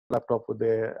laptop with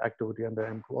their activity and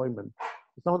their employment.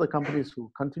 Some of the companies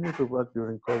who continue to work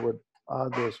during COVID are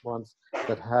those ones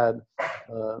that had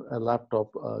a laptop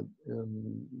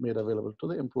made available to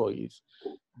the employees.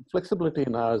 Flexibility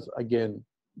in hours, again,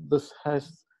 this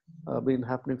has been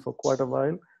happening for quite a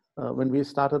while. When we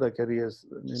started our careers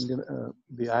in India,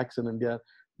 the acts in India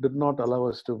did not allow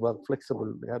us to work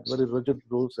flexible. They had very rigid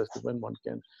rules as to when one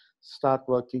can start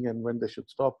working and when they should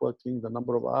stop working, the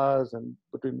number of hours and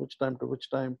between which time to which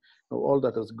time, all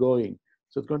that is going.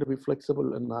 So it's going to be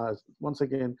flexible in hours. Once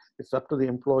again, it's up to the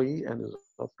employee and it's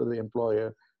up to the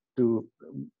employer to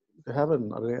have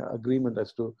an agreement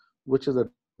as to which is the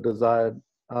desired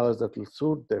hours that will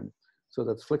suit them. So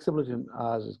that flexibility in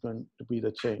hours is going to be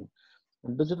the change.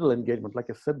 And digital engagement, like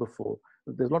I said before,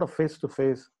 there's a lot of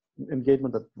face-to-face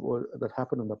engagement that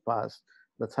happened in the past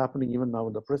that's happening even now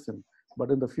in the present. But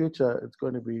in the future, it's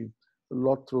going to be a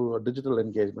lot through digital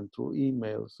engagement, through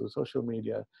emails, through social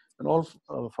media, and all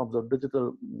forms of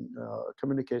digital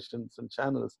communications and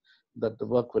channels that the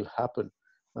work will happen.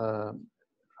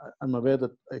 I'm aware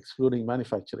that excluding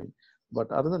manufacturing,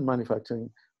 but other than manufacturing,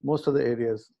 most of the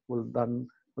areas will done,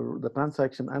 the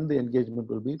transaction and the engagement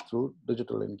will be through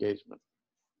digital engagement.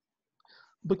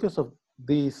 Because of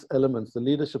these elements, the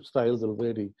leadership styles will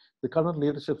vary. The current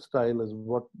leadership style is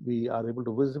what we are able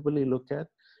to visibly look at,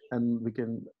 and we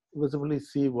can visibly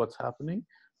see what's happening,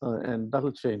 and that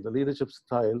will change. The leadership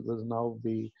style will now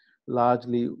be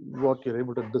largely what you're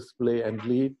able to display and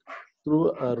lead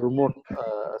through a remote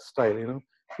style.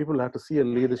 People have to see a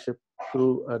leadership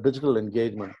through digital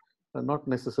engagement, and not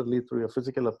necessarily through your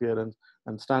physical appearance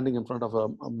and standing in front of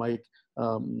a mic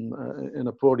in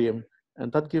a podium. And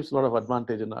that gives a lot of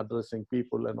advantage in addressing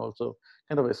people and also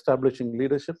kind of establishing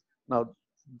leadership. Now,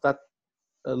 that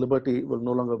liberty will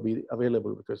no longer be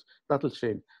available because that will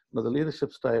change. Now, the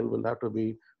leadership style will have to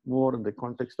be more in the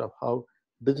context of how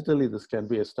digitally this can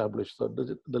be established. So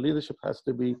the leadership has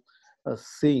to be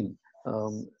seen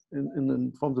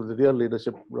in forms of the real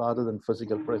leadership rather than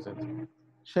physical presence.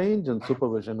 Change and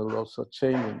supervision will also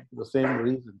change for the same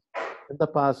reason. In the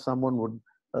past, someone would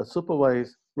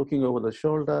supervise looking over the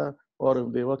shoulder, or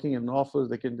if they're working in an office,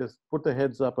 they can just put their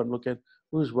heads up and look at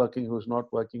who's working, who's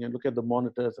not working, and look at the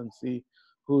monitors and see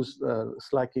who's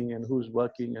slacking and who's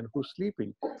working and who's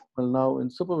sleeping. Well, now in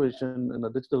supervision in a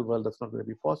digital world, that's not going to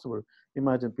be possible.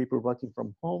 Imagine people working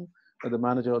from home, and the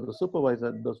manager or the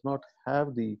supervisor does not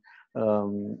have the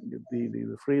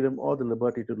freedom or the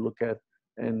liberty to look at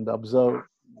and observe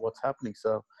what's happening.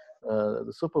 So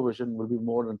the supervision will be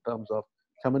more in terms of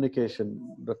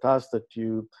communication, the task that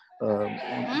you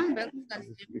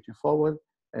forward,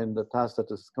 and the task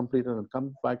that is completed and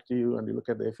come back to you, and you look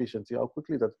at the efficiency, how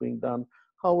quickly that's being done,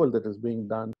 how well that is being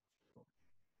done.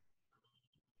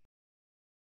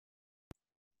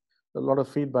 A lot of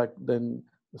feedback then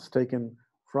is taken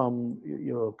from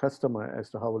your customer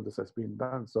as to how well this has been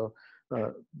done. So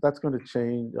that's going to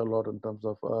change a lot in terms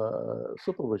of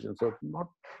supervision. So not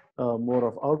more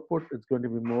of output, it's going to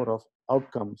be more of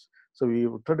outcomes. So we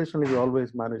traditionally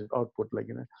always managed output, like,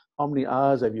 how many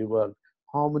hours have you worked?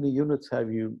 How many units have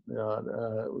you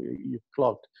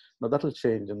clocked? Now that will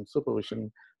change, and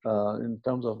supervision in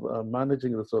terms of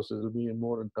managing resources will be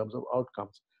more in terms of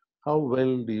outcomes. How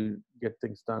well do you get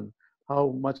things done? How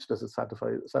much does it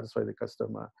satisfy the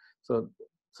customer? So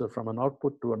from an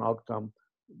output to an outcome,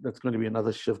 that's going to be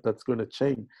another shift that's going to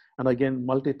change. And again,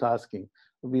 multitasking.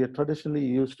 We are traditionally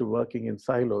used to working in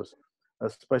silos. A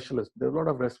specialist, there are a lot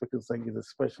of respect in saying he's a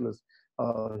specialist.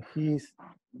 He's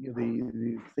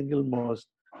the single most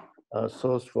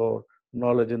source for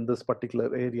knowledge in this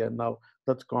particular area. Now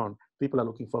that's gone. People are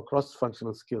looking for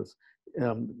cross-functional skills.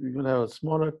 You're going to have a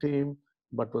smaller team,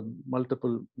 but with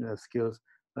multiple skills,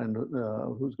 and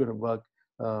who's going to work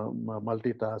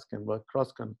multitask and work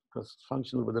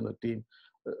cross-functional within a team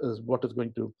is what is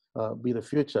going to be the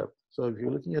future. So if you're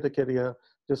looking at a career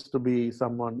just to be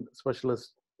someone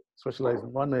specialized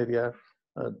in one area,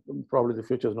 probably the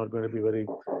future is not going to be very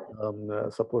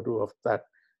supportive of that.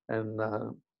 And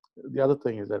the other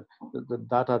thing is that the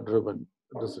data-driven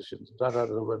decisions,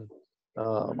 data-driven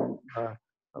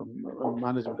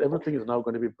management, everything is now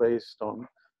going to be based on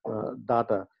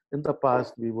data. In the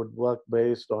past, we would work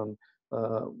based on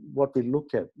what we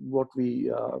look at,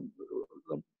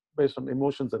 based on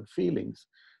emotions and feelings.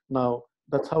 Now,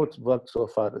 that's how it's worked so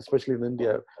far, especially in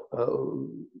India.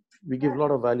 We give a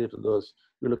lot of value to those.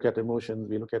 We look at emotions,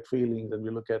 we look at feelings, and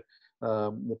we look at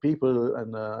the people,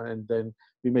 and then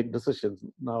we make decisions.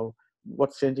 Now,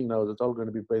 what's changing now is it's all going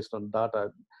to be based on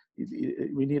data.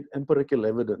 We need empirical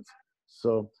evidence.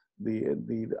 So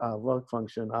our work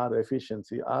function, our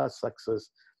efficiency, our success,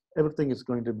 everything is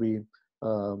going to be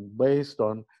based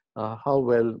on how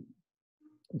well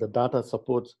the data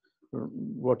supports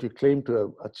what you claim to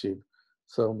have achieved.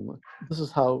 So this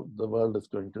is how the world is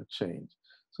going to change.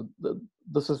 So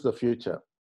this is the future.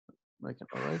 Okay,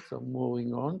 all right, so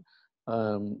moving on.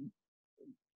 Um,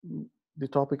 the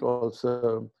topic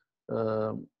also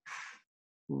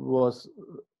was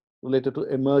related to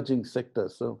emerging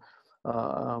sectors. So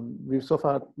we've so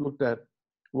far looked at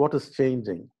what is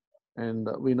changing. And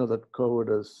we know that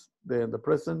COVID is there in the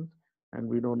present, and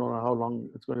we don't know how long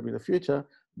it's going to be in the future,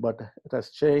 but it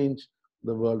has changed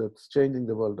the world. It's changing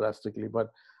the world drastically. But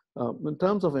in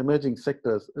terms of emerging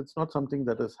sectors, it's not something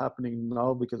that is happening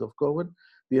now because of COVID.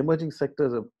 The emerging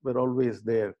sectors were always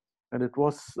there, and it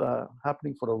was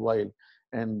happening for a while.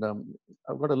 And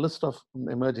I've got a list of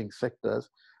emerging sectors,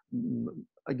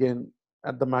 again,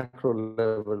 at the macro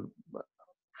level.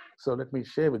 So let me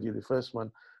share with you the first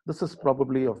one. This is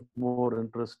probably of more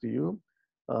interest to you.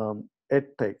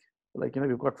 EdTech. Like,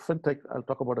 we've got FinTech, I'll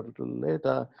talk about it a little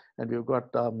later, and we've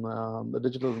got the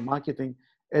digital marketing.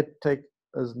 EdTech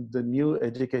is the new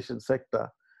education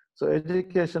sector. So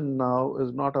education now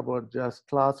is not about just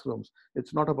classrooms.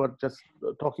 It's not about just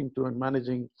talking to and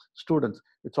managing students.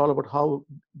 It's all about how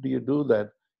do you do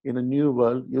that in a new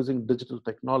world using digital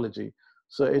technology.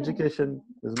 So education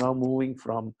is now moving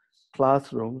from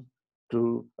classrooms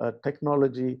to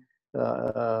technology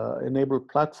enabled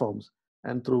platforms,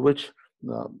 and through which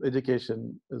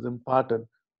education is imparted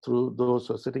through those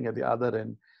who are sitting at the other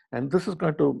end. And this is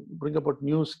going to bring about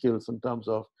new skills in terms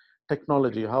of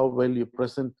technology, how well you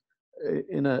present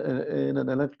in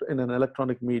an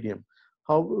electronic medium,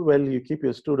 how well you keep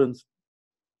your students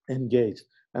engaged,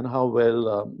 and how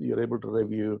well you're able to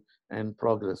review and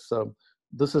progress. So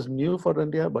this is new for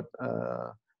India, but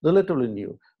relatively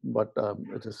new, but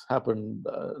it has happened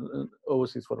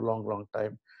overseas for a long, long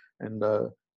time. And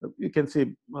you can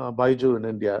see Baiju in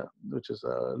India, which is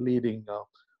a leading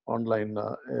online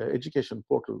education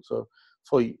portal. So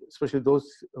for especially those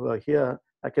who are here,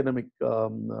 academic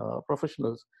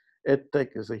professionals, EdTech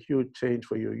is a huge change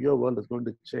for you. Your world is going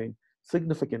to change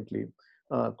significantly.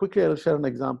 Quickly, I'll share an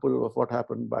example of what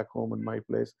happened back home in my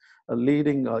place. A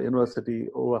leading university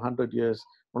over 100 years,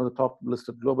 one of the top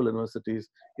listed global universities,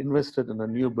 invested in a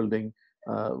new building,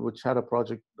 which had a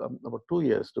project about 2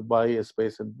 years to buy a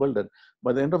space and build it.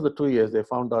 By the end of the 2 years, they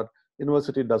found out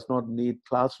university does not need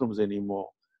classrooms anymore.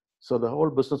 So the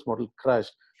whole business model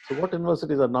crashed. So what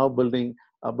universities are now building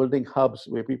are building hubs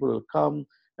where people will come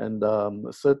and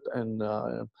sit and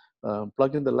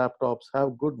plug in the laptops,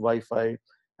 have good Wi-Fi,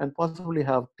 and possibly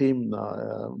have team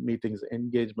meetings,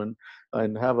 engagement,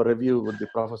 and have a review with the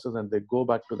professors, and they go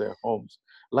back to their homes.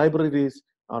 Libraries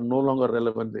are no longer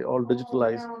relevant. They all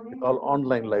digitalized. It's all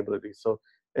online libraries. So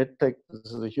EdTech,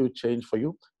 this is a huge change for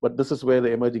you, but this is where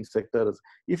the emerging sector is.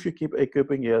 If you keep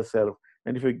equipping yourself,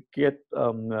 and if you get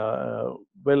well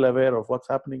aware of what's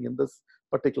happening in this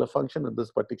particular function, in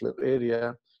this particular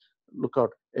area, look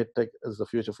out, EdTech is the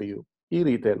future for you.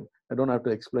 E-retail, I don't have to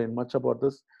explain much about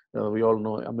this. We all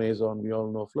know Amazon, we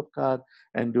all know Flipkart.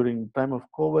 And during time of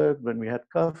COVID, when we had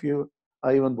curfew,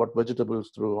 I even bought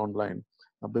vegetables through online.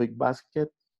 A big basket,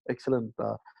 excellent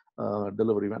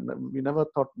delivery. We never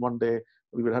thought one day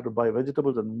we would have to buy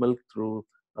vegetables and milk through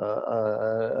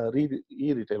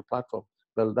e-retail platform.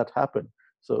 Well, that happened.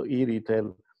 So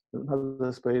e-retail,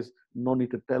 another space, no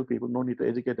need to tell people, no need to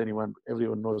educate anyone.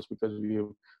 Everyone knows because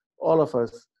all of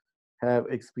us have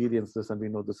experienced this, and we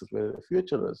know this is where the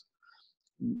future is.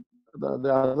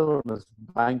 The other one is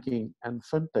banking and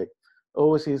fintech.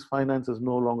 Overseas finance is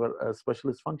no longer a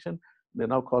specialist function. They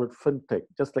now call it fintech,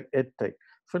 just like edtech.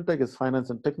 Fintech is finance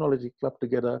and technology clubbed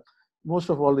together. Most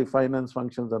of all the finance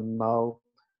functions are now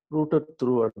routed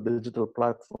through a digital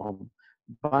platform.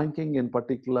 Banking in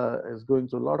particular is going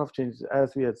through a lot of changes.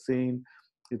 As we had seen,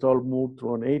 it's all moved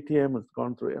through an ATM, it's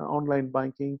gone through online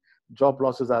banking. Job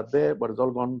losses are there, but it's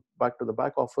all gone back to the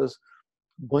back office.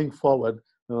 Going forward,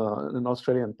 in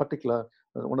Australia in particular,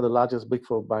 one of the largest big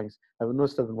four banks have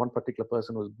invested in one particular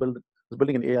person who's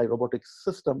building an AI robotics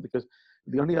system, because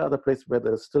the only other place where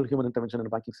there's still human intervention in the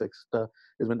banking sector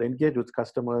is when they engage with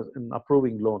customers in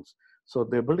approving loans. So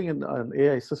they're building an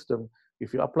AI system.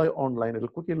 If you apply online, it'll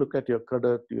quickly look at your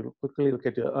credit, you'll quickly look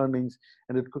at your earnings,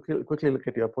 and it'll quickly look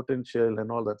at your potential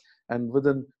and all that. And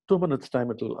within 2 minutes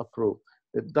time, it'll approve.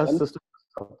 It does system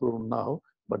approve now,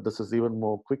 but this is even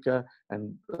more quicker,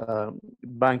 and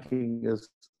banking is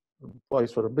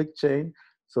poised for a big change.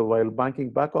 So while banking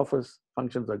back office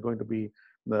functions are going to be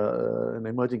an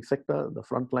emerging sector, the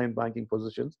frontline banking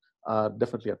positions are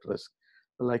definitely at risk.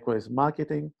 Likewise,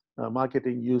 marketing.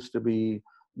 Marketing used to be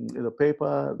the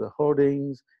paper, the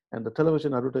hoardings, and the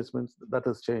television advertisements. That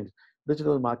has changed.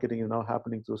 Digital marketing is now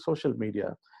happening through social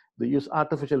media. They use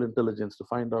artificial intelligence to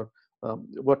find out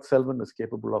what Selvan is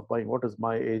capable of buying, what is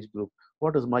my age group,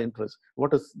 what is my interest,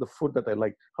 what is the food that I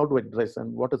like, how do I dress,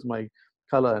 and what is my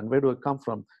color, and where do I come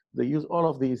from. They use all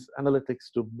of these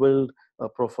analytics to build a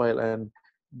profile and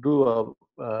do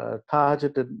a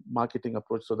targeted marketing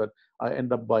approach so that I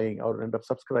end up buying or end up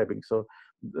subscribing. So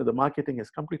the marketing has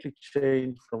completely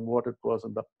changed from what it was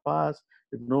in the past.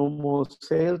 It's no more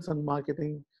sales and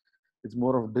marketing. It's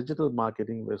more of digital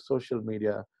marketing where social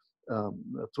media,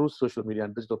 through social media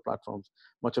and digital platforms,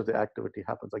 much of the activity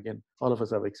happens. Again, all of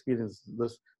us have experienced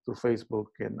this through Facebook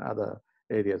and other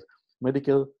areas.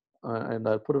 Medical, and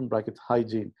I'll put in brackets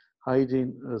hygiene.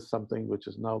 Hygiene is something which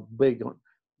is now big on.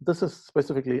 This is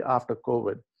specifically after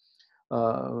COVID.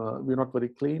 We're not very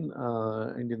clean,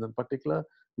 Indians in particular.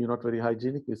 We're not very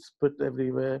hygienic. We spit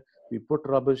everywhere. We put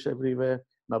rubbish everywhere.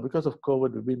 Now, because of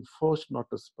COVID, we've been forced not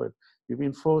to spit. We've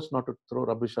been forced not to throw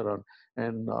rubbish around.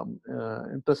 And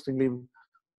interestingly,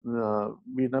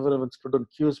 we never even stood on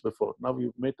queues before. Now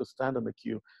we've made to stand in the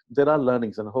queue. There are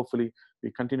learnings, and hopefully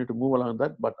we continue to move along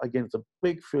that. But again, it's a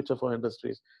big future for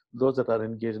industries, those that are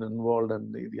engaged and involved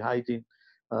in the hygiene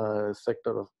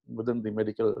sector of within the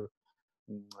medical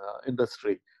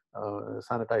industry,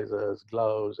 sanitizers,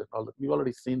 gloves, and all that. We've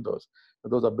already seen those.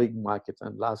 Those are big markets.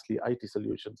 And lastly, IT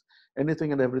solutions.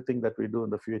 Anything and everything that we do in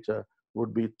the future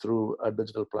would be through a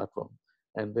digital platform.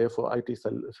 And therefore, IT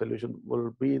solution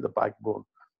will be the backbone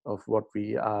of what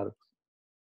we are,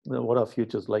 what our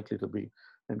future is likely to be.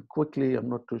 And quickly, I'm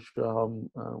not too sure how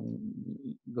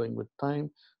I'm going with time.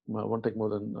 I won't take more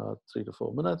than 3 to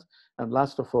 4 minutes. And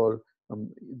last of all,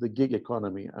 the gig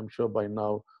economy. I'm sure by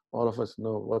now, all of us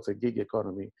know what's a gig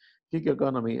economy. Gig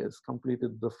economy is completely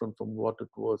different from what it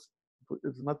was.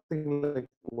 It's nothing like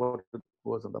what it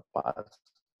was in the past.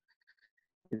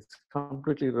 It's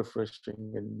completely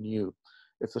refreshing and new.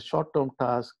 It's a short-term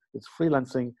task, it's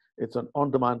freelancing, it's an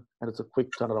on-demand, and it's a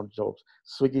quick turnaround jobs.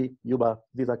 Swiggy, Uber,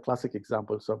 these are classic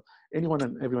examples. So anyone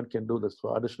and everyone can do this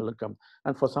for additional income.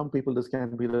 And for some people, this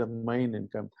can be the main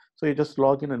income. So you just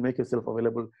log in and make yourself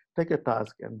available, take a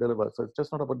task and deliver. So it's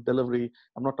just not about delivery.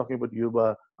 I'm not talking about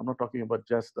Uber. I'm not talking about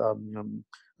just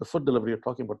the food delivery. I'm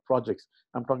talking about projects.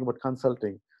 I'm talking about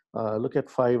consulting. Look at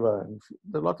Fiverr, and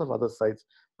there are lots of other sites.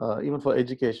 Even for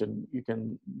education, you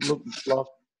can log,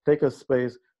 take a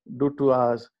space, do 2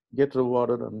 hours, get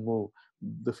rewarded and move.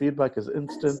 The feedback is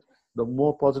instant. The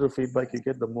more positive feedback you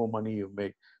get, the more money you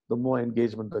make, the more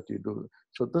engagement that you do.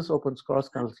 So this opens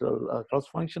cross-cultural,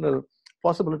 cross-functional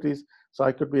possibilities. So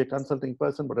I could be a consulting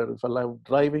person, but if I love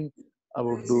driving, I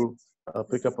would do a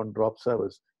pick up and drop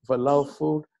service. If I love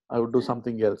food, I would do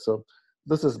something else. So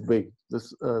this is big.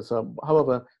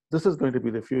 However, this is going to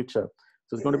be the future.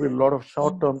 So there's going to be a lot of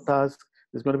short-term tasks.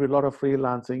 There's going to be a lot of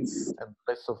freelancing and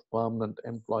less of permanent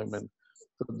employment.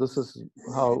 So this is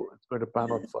how it's going to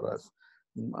pan out for us.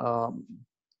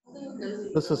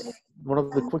 This is one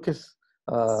of the quickest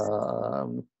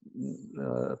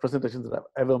presentations that I've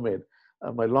ever made.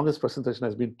 My longest presentation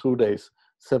has been 2 days,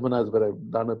 seminars where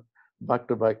I've done it back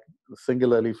to back,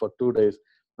 singularly for 2 days.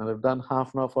 And I've done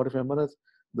half an hour, 45 minutes.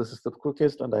 This is the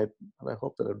quickest, and I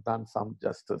hope that I've done some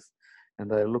justice.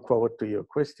 And I look forward to your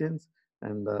questions.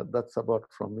 And that's about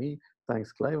from me.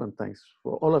 Thanks, Clive, and thanks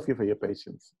for all of you for your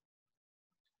patience.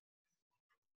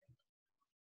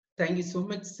 Thank you so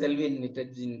much, Selvin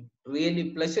Nitajin. Really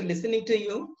pleasure listening to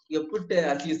you. You put,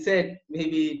 as you said,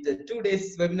 maybe the 2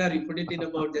 days webinar, you put it in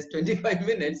about just 25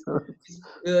 minutes.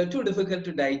 It's too difficult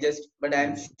to digest, but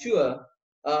I'm sure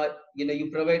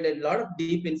you provided a lot of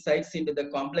deep insights into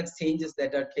the complex changes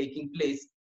that are taking place.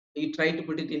 You try to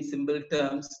put it in simple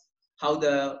terms, how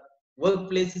the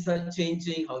workplaces are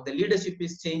changing, how the leadership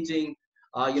is changing,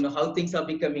 how things are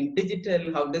becoming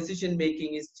digital, how decision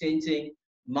making is changing,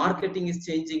 marketing is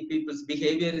changing, people's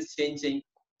behavior is changing.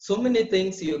 So many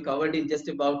things you covered in just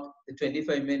about the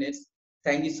 25 minutes.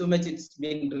 Thank you so much. It's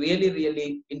been really,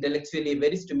 really intellectually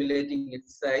very stimulating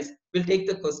exercise. We'll take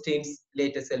the questions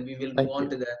later, so we will move on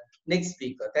to the next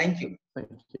speaker. Thank you. Thank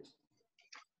you.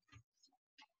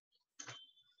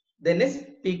 The next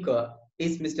speaker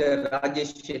is Mr.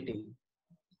 Rajesh Shetty.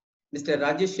 Mr.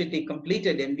 Rajesh Shetty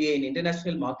completed MBA in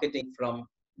International Marketing from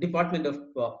Department of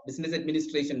Business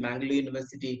Administration, Mangalore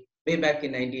University, way back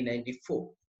in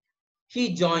 1994.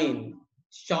 He joined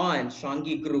Shaw and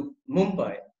Shangi Group,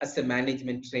 Mumbai, as a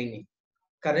management trainee.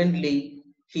 Currently,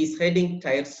 he is heading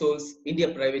Tire Source India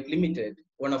Private Limited,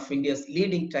 one of India's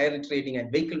leading tire trading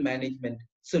and vehicle management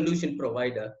solution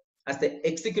provider, as the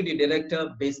executive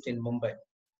director based in Mumbai.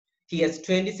 He has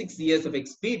 26 years of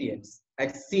experience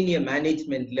at senior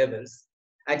management levels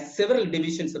at several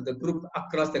divisions of the group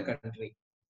across the country.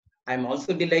 I'm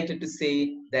also delighted to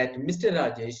say that Mr.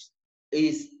 Rajesh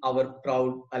is our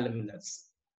proud alumnus.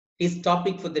 His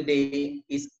topic for the day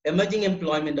is emerging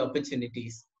employment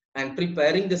opportunities and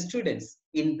preparing the students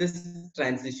in this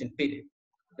transition period.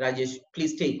 Rajesh,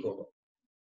 please take over.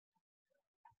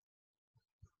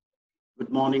 Good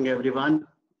morning, everyone.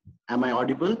 Am I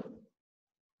audible?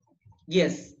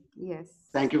 Yes. Yes.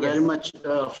 Thank you very much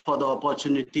for the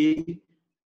opportunity.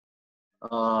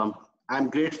 I'm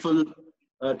grateful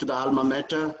to the alma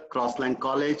mater, Crossland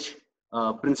College,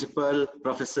 Principal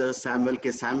Professor Samuel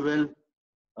K. Samuel,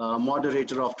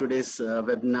 moderator of today's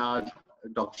webinar,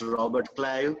 Dr. Robert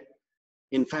Clive.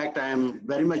 In fact, I am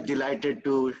very much delighted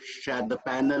to share the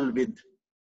panel with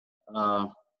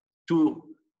two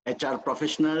HR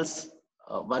professionals,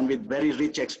 one with very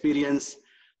rich experience,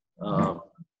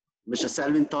 Mr.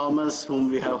 Selvin Thomas,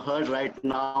 whom we have heard right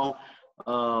now.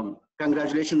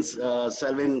 Congratulations,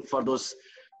 Selvin, for those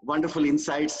wonderful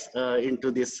insights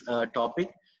into this topic.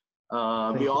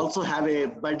 We also have a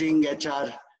budding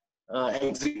HR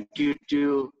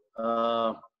executive,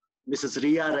 Mrs.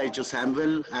 Ria Raichu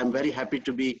Samuel. I'm very happy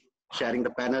to be sharing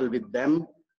the panel with them.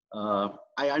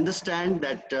 I understand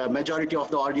that majority of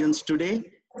the audience today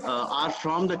are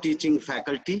from the teaching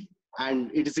faculty,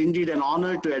 and it is indeed an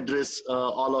honor to address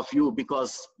all of you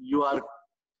because you are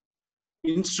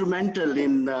instrumental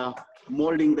in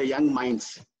molding the young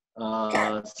minds.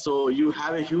 So you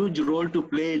have a huge role to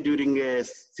play during a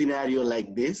scenario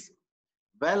like this.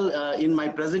 Well, in my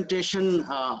presentation,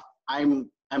 I'm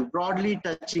broadly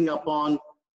touching upon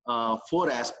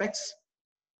 4 aspects.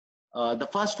 The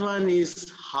first one is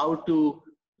how to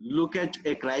look at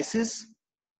a crisis.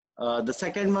 The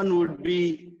second one would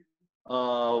be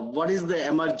what is the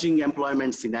emerging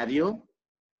employment scenario.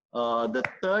 The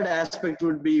third aspect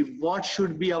would be what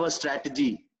should be our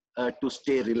strategy to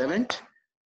stay relevant.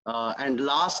 And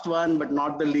last one, but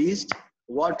not the least,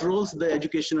 what roles the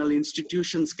educational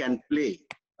institutions can play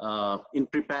in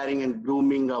preparing and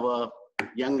grooming our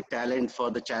young talent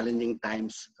for the challenging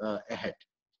times ahead.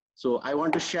 So I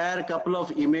want to share a couple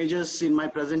of images in my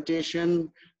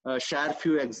presentation, share a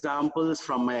few examples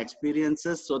from my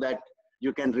experiences so that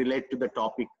you can relate to the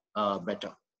topic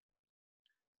better.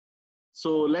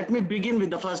 So let me begin with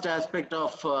the first aspect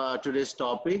of today's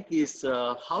topic is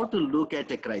how to look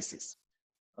at a crisis.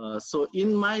 So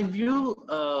in my view,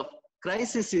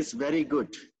 crisis is very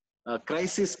good.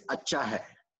 Crisis acha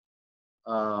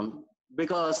hai.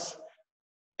 Because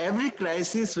every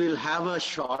crisis will have a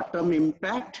short-term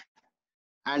impact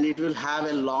and it will have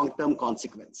a long-term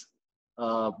consequence,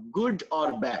 good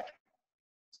or bad.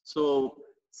 So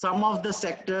some of the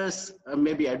sectors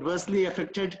may be adversely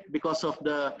affected because of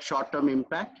the short-term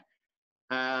impact,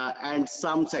 and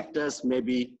some sectors may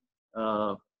be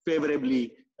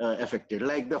favorably affected.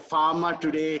 Like the pharma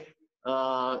today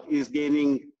is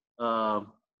gaining a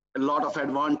lot of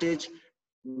advantage.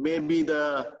 Maybe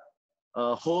the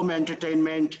home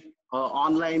entertainment,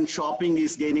 online shopping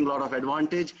is gaining a lot of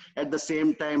advantage. At the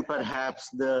same time, perhaps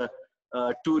the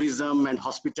tourism and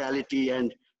hospitality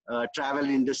and travel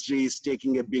industry is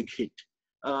taking a big hit.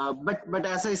 But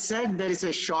as I said, there is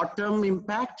a short-term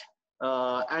impact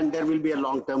and there will be a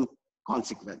long-term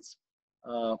consequence.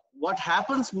 What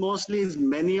happens mostly is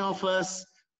many of us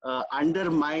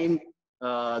undermine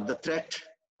the threat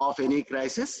of any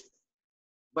crisis,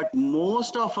 but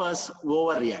most of us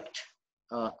overreact.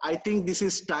 I think this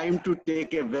is time to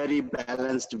take a very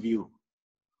balanced view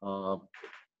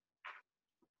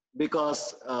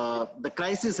because the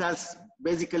crisis has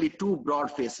basically 2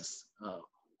 broad phases.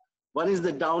 One is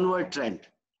the downward trend.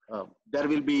 There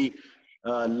will be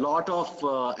a lot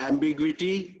of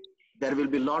ambiguity. There will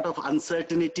be a lot of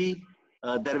uncertainty.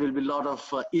 There will be a lot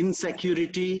of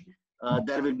insecurity.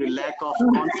 There will be lack of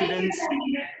confidence.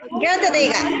 There will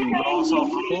be loss of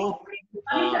hope.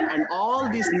 And all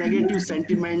these negative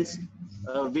sentiments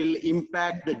will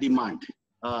impact the demand.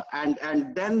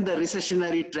 And then the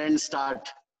recessionary trends start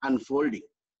unfolding.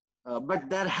 But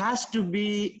there has to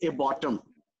be a bottom.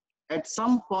 At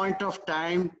some point of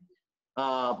time,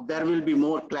 there will be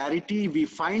more clarity. We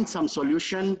find some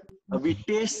solution. We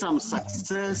taste some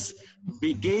success.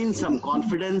 We gain some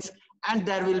confidence. And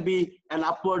there will be an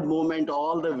upward movement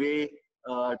all the way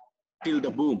till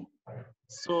the boom.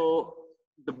 So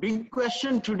the big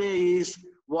question today is,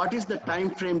 what is the time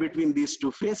frame between these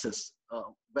 2 phases?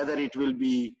 Whether it will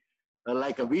be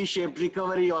like a V-shaped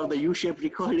recovery or the U-shaped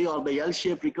recovery or the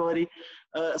L-shaped recovery.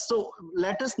 So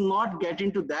let us not get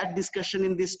into that discussion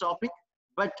in this topic.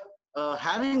 But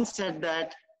having said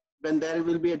that, when there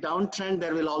will be a downtrend,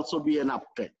 there will also be an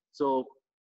uptrend. So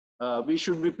we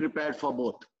should be prepared for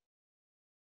both.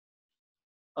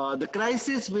 The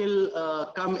crisis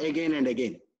will come again and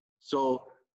again. So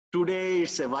today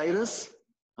it's a virus.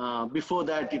 Before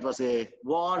that it was a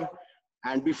war,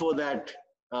 and before that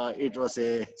it was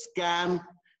a scam.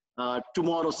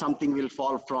 Tomorrow something will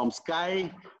fall from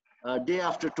sky. Day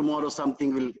after tomorrow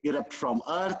something will erupt from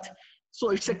earth.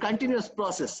 So it's a continuous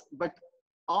process, but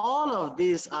all of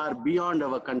these are beyond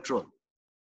our control.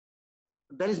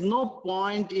 There is no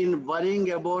point in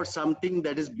worrying about something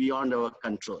that is beyond our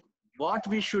control. What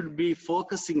we should be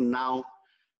focusing now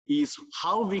is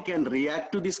how we can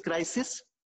react to this crisis,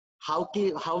 how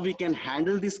we can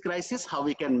handle this crisis, how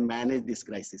we can manage this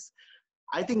crisis.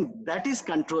 I think that is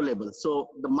controllable. So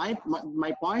my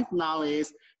point now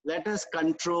is, let us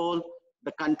control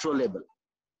the controllable.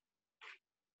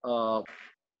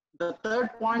 The third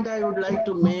point I would like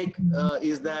to make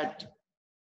is that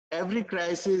every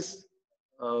crisis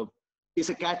is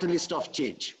a catalyst of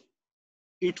change.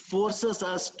 It forces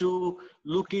us to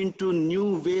look into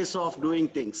new ways of doing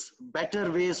things,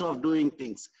 better ways of doing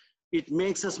things. It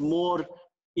makes us more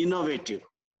innovative.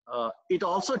 It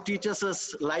also teaches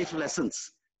us life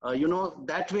lessons. You know,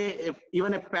 that way,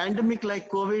 even a pandemic like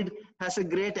COVID has a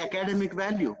great academic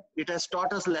value. It has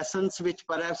taught us lessons which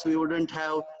perhaps we wouldn't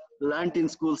have learned in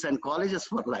schools and colleges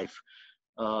for life.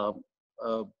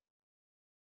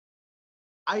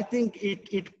 I think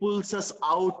it pulls us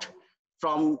out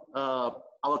from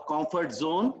our comfort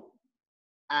zone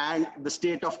and the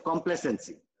state of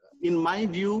complacency. In my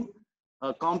view,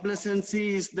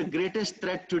 complacency is the greatest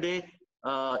threat today.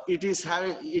 It is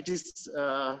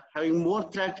having more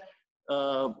threat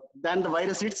than the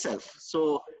virus itself.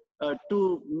 So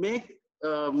to make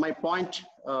my point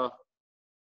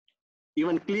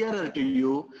even clearer to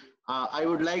you, I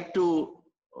would like to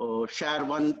share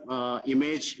one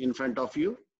image in front of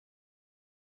you.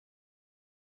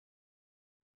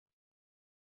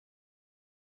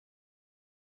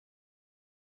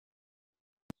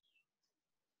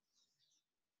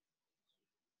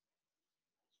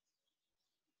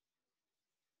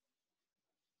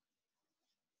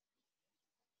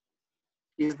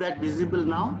 Is that visible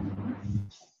now?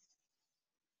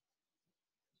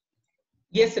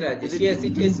 Yes, Rajesh. Yes,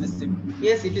 it is visible.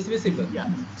 Yes, it is visible. Yeah.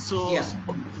 So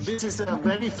this is a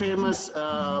very famous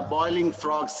boiling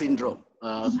frog syndrome.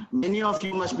 Many of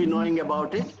you must be knowing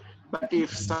about it, but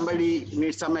if somebody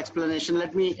needs some explanation,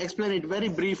 let me explain it very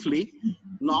briefly.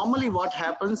 Normally what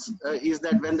happens is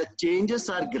that when the changes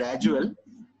are gradual,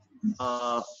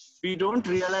 we don't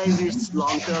realize its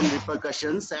long-term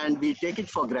repercussions and we take it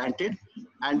for granted,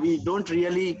 and we don't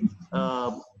really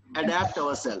adapt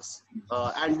ourselves,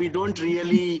 and we don't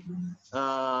really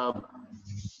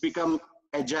become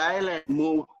agile and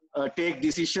move, take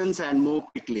decisions and move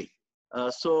quickly.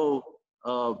 So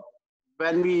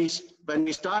when we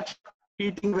start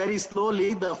heating very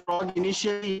slowly, the frog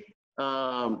initially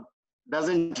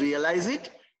doesn't realize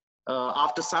it.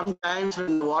 After some time,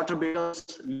 when the water becomes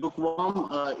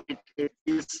lukewarm,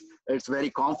 it's very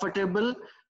comfortable,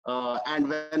 and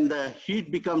when the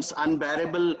heat becomes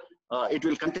unbearable, it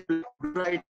will continue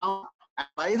right now. And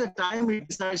by the time it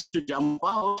decides to jump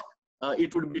out,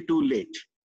 it would be too late.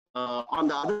 On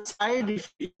the other side,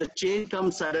 if the change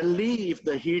comes suddenly, if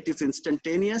the heat is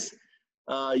instantaneous,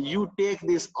 you take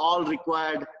this all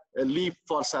required leap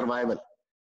for survival.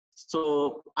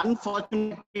 So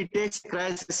unfortunately, it takes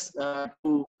crisis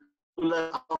to pull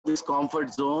us out of this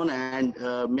comfort zone and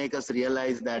make us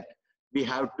realize that we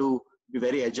have to be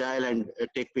very agile and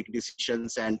take quick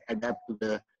decisions and adapt to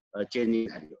the changing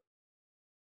scenario.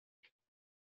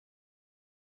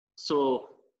 So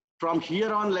from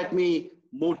here on, let me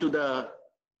move to the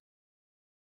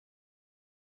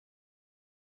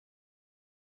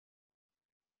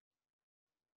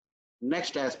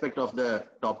next aspect of the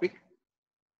topic.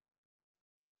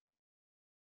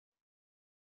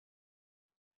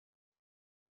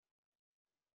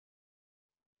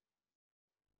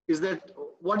 Is that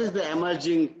what is the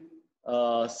emerging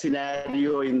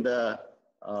scenario in the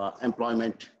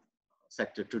employment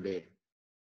sector today?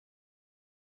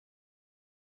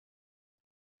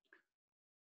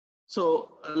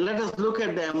 So let us look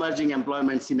at the emerging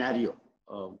employment scenario.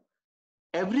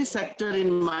 Every sector,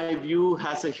 in my view,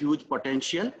 has a huge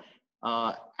potential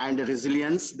and a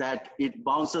resilience that it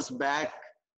bounces back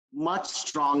much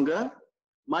stronger,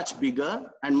 much bigger,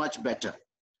 and much better.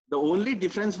 The only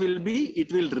difference will be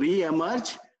it will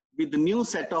re-emerge with the new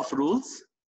set of rules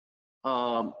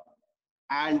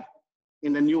and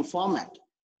in a new format.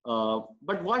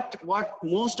 But what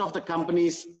most of the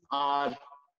companies are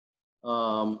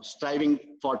striving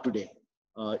for today,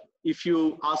 if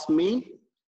you ask me,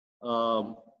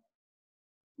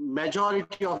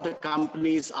 majority of the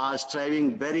companies are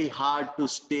striving very hard to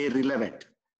stay relevant.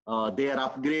 They are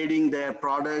upgrading their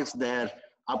products, they're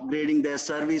upgrading their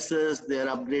services, they're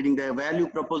upgrading their value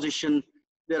proposition,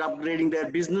 they're upgrading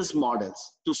their business models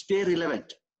to stay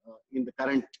relevant in the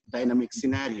current dynamic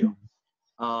scenario.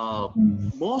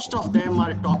 Most of them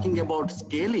are talking about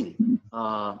scaling.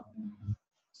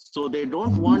 So they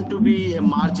don't want to be a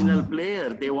marginal player.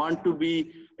 They want to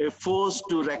be a force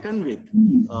to reckon with.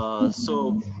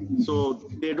 So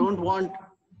they don't want,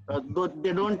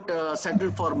 they don't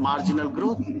settle for marginal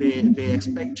growth. They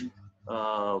expect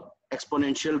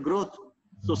exponential growth.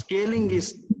 So scaling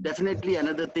is definitely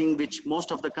another thing which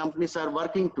most of the companies are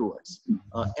working towards.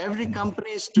 Every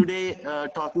company is today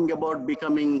talking about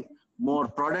becoming more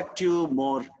productive,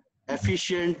 more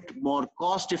efficient, more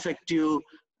cost effective,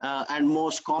 and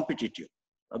most competitive,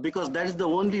 because that is the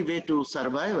only way to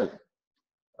survival.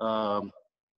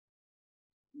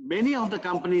 Many of the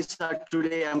companies are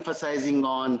today emphasizing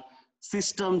on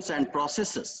systems and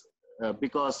processes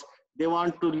because they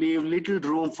want to leave little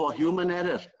room for human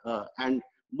error, and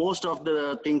most of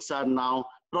the things are now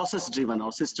process driven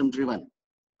or system driven.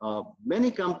 Many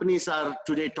companies are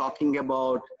today talking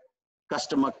about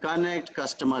customer connect,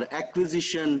 customer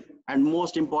acquisition, and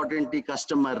most importantly,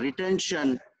 customer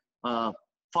retention,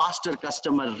 faster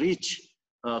customer reach,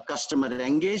 customer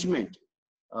engagement.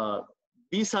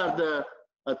 These are the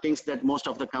things that most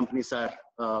of the companies are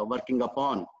working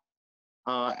upon.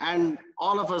 And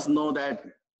all of us know that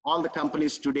all the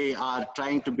companies today are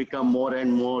trying to become more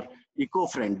and more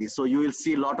eco-friendly. So you will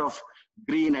see a lot of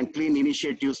green and clean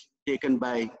initiatives taken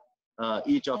by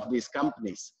each of these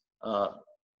companies.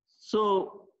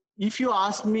 So if you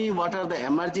ask me what are the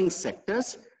emerging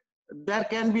sectors, there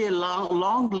can be a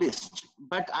long list,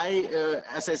 but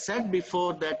as I said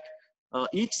before, that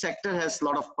each sector has a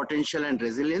lot of potential and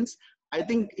resilience. I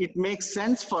think it makes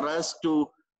sense for us to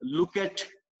look at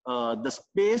the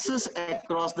spaces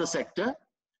across the sector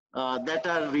that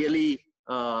are really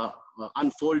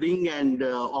unfolding and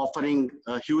offering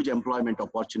huge employment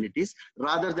opportunities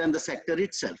rather than the sector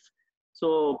itself.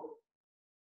 So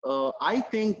I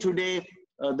think today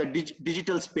the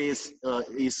digital space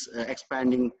is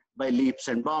expanding by leaps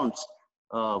and bounds,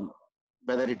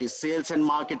 whether it is sales and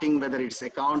marketing, whether it's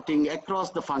accounting,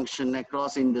 across the function,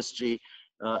 across industry,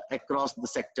 across the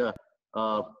sector.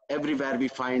 Everywhere we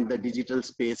find the digital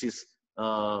space is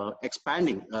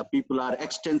expanding. People are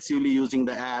extensively using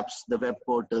the apps, the web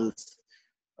portals.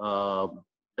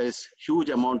 There is huge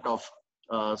amount of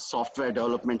software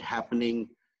development happening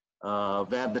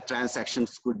where the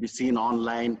transactions could be seen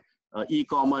online.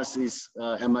 E-commerce is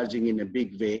emerging in a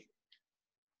big way.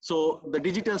 So the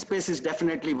digital space is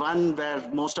definitely one where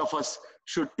most of us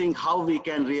should think how we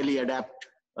can really adapt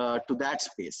to that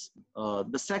space.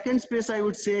 The second space I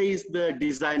would say is the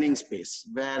designing space,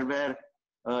 where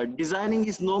designing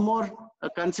is no more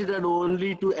considered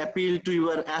only to appeal to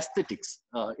your aesthetics.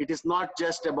 It is not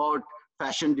just about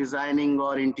fashion designing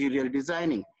or interior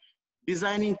designing.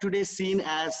 Designing today is seen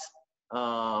as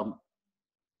a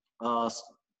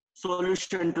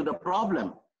solution to the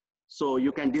problem. So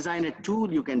you can design a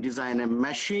tool, you can design a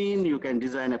machine, you can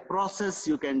design a process,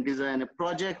 you can design a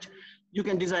project, you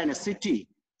can design a city.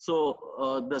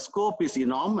 So the scope is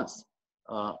enormous.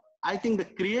 I think the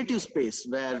creative space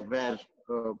where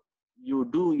you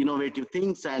do innovative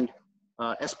things, and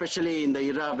especially in the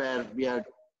era where we are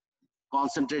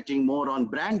concentrating more on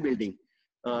brand building,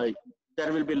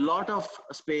 there will be a lot of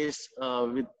space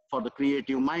for the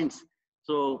creative minds.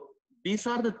 So these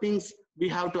are the things we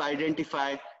have to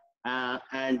identify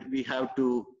and we have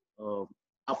to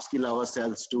upskill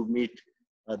ourselves to meet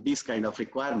this kind of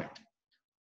requirement.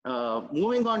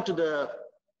 Moving on to the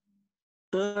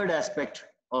third aspect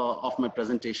of my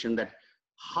presentation, that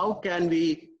how can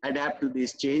we adapt to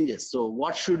these changes? So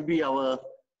what should be our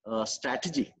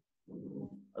strategy?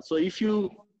 So if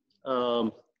you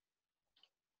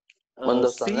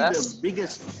see the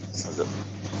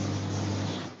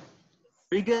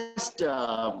biggest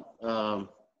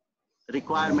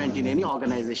requirement in any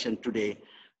organization today,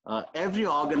 every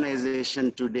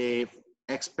organization today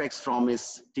expects from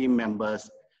its team members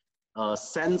a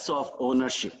sense of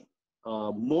ownership.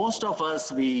 Most of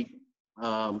us, we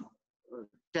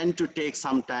tend to take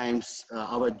sometimes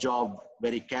our job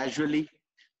very casually.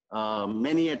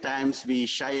 Many a times we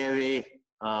shy away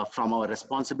from our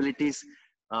responsibilities.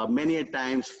 Many a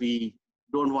times we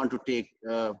don't want to take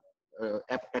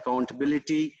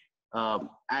accountability,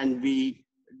 and we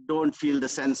don't feel the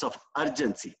sense of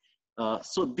urgency.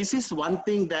 So this is one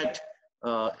thing that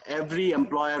every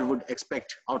employer would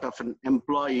expect out of an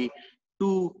employee,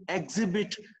 to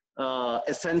exhibit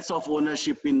a sense of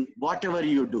ownership in whatever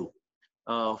you do.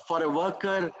 For a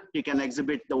worker, he can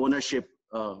exhibit the ownership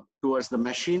towards the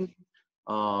machine.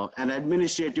 An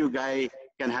administrative guy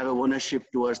can have an ownership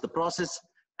towards the process.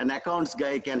 An accounts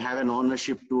guy can have an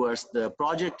ownership towards the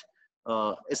project.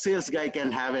 A sales guy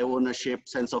can have an ownership,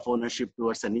 sense of ownership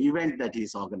towards an event that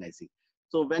he's organizing.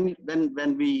 So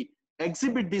when we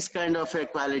exhibit this kind of a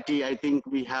quality, I think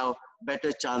we have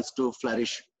better chance to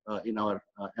flourish in our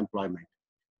employment.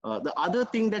 The other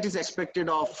thing that is expected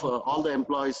of all the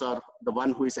employees or the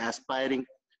one who is aspiring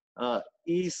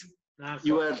is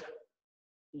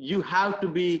you have to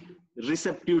be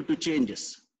receptive to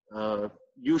changes.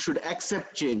 You should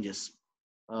accept changes.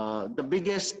 The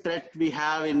biggest threat we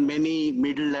have in many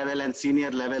middle level and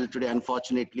senior level today,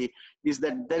 unfortunately, is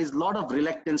that there is a lot of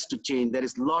reluctance to change. There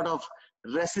is a lot of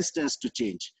resistance to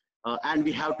change. And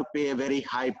we have to pay a very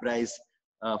high price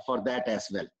for that as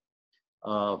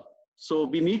well. So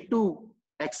we need to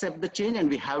accept the change and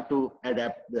we have to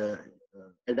adapt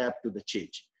to the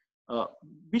change.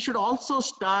 We should also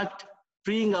start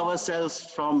freeing ourselves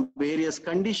from various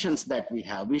conditions that we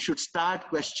have. We should start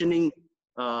questioning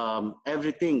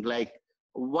everything, like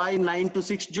why 9 to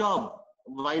 6 job?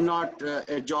 Why not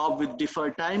a job with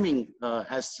deferred timing?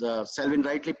 As Selvin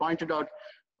rightly pointed out,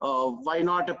 why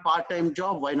not a part-time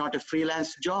job? Why not a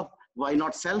freelance job? Why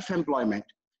not self-employment?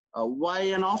 Why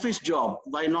an office job?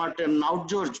 Why not an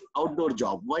outdoor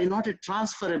job? Why not a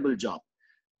transferable job?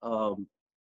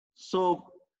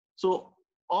 So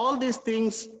all these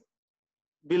things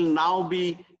will now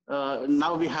be,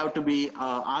 now we have to be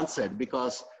answered,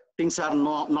 because things are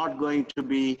not going to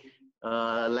be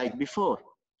like before,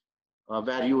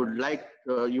 where you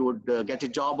would get a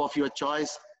job of your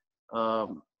choice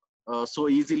so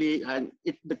easily, and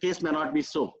the case may not be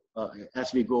so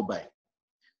as we go by.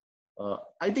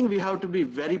 I think we have to be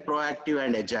very proactive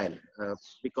and agile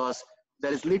because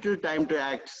there is little time to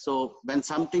act. So when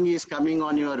something is coming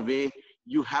on your way,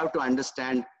 you have to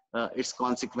understand its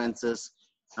consequences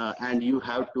and you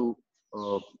have to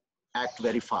act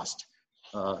very fast.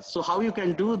 So how you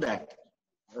can do that?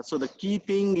 So the key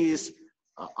thing is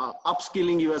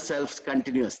upskilling yourselves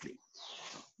continuously.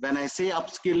 When I say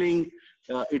upskilling,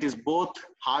 it is both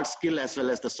hard skill as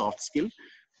well as the soft skill,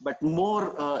 but more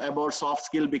about soft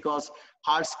skill, because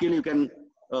hard skill you can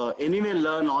anyway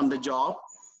learn on the job,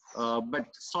 but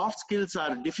soft skills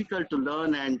are difficult to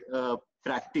learn and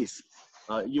practice.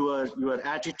 Your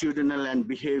attitudinal and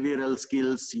behavioral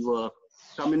skills, your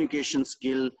communication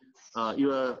skill,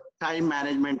 your time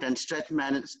management and stress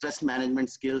management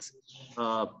skills.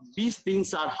 These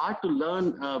things are hard to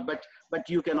learn, but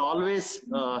you can always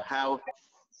have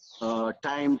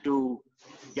time to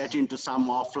get into some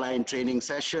offline training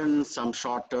sessions, some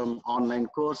short-term online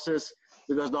courses,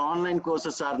 because the online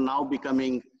courses are now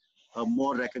becoming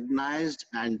more recognized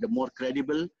and more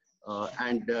credible,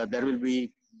 and there will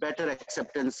be better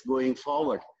acceptance going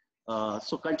forward.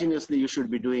 So continuously you should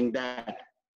be doing that.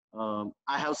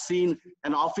 I have seen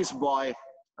an office boy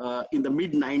in the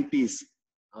mid-90s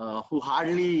who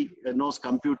hardly knows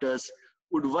computers,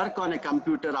 would work on a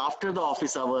computer after the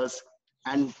office hours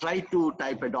and try to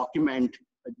type a document,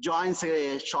 joins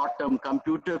a short-term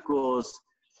computer course,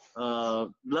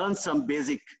 learns some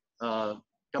basic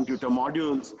computer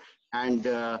modules, and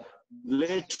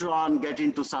later on get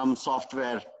into some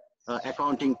software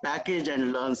accounting package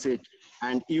and learns it,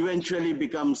 and eventually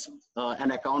becomes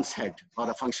an accounts head or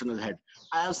a functional head.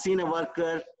 I have seen a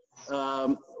worker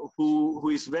who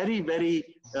is very, very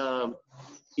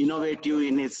innovative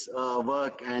in his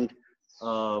work and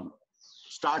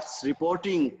starts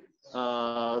reporting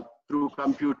through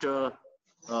computer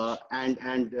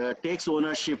and takes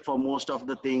ownership for most of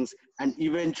the things and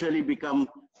eventually become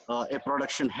a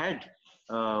production head.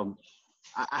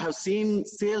 I have seen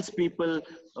salespeople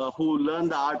who learn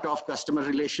the art of customer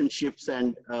relationships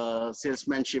and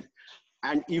salesmanship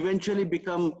and eventually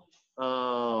become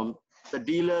the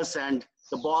dealers and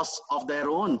the boss of their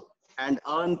own and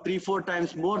earn 3-4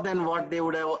 times more than what they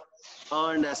would have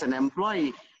earned as an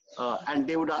employee, and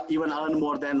they would even earn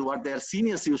more than what their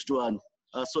seniors used to earn.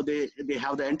 So they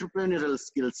have the entrepreneurial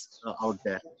skills out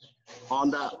there.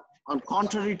 On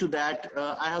contrary to that,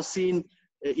 I have seen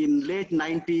in late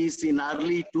 90s, in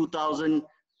early 2000,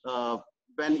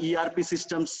 when ERP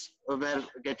systems were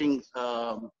getting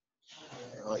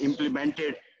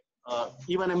implemented,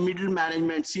 even a middle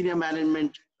management, senior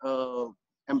management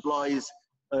employees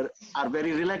are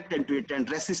very reluctant to it and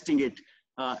resisting it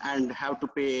and have to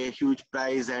pay a huge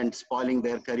price and spoiling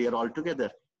their career altogether.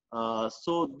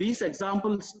 So these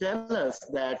examples tell us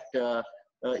that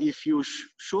if you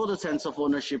show the sense of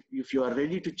ownership, if you are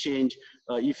ready to change,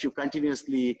 if you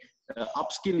continuously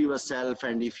upskill yourself,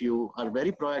 and if you are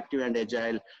very proactive and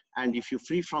agile, and if you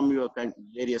free from your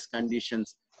various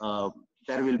conditions,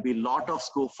 there will be a lot of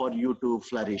scope for you to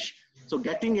flourish. So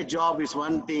getting a job is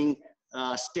one thing,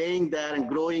 staying there and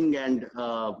growing and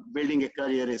building a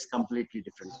career is completely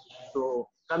different. So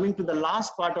coming to the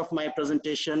last part of my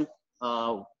presentation,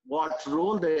 what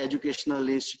role the educational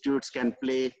institutes can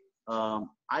play,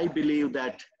 I believe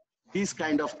that these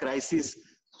kind of crises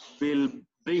will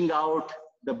bring out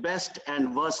the best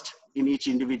and worst in each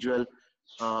individual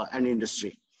and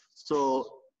industry. So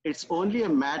it's only a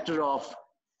matter of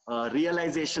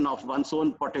realization of one's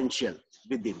own potential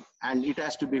within, and it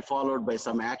has to be followed by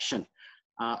some action.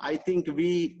 I think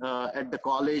we at the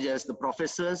college as the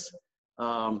professors,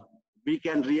 we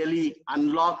can really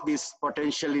unlock this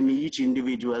potential in each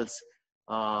individuals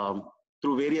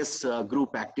through various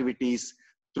group activities,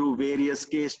 through various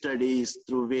case studies,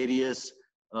 through various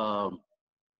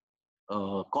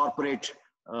corporate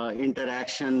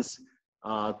interactions,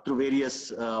 through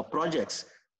various projects.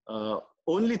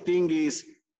 Only thing is,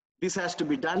 this has to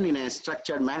be done in a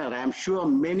structured manner. I am sure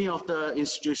many of the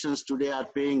institutions today are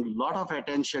paying a lot of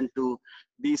attention to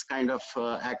these kind of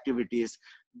activities,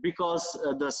 because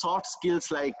the soft skills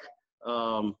like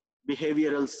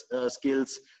behavioral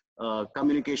skills,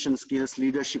 communication skills,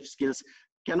 leadership skills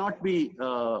cannot be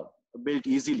built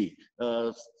easily.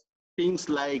 Things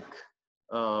like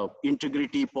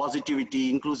integrity,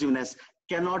 positivity, inclusiveness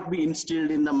cannot be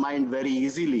instilled in the mind very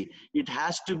easily. It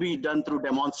has to be done through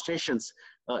demonstrations.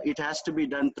 It has to be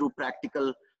done through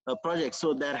practical projects.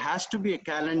 So there has to be a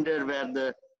calendar where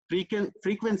the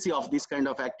frequency of these kind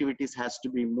of activities has to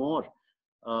be more,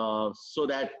 so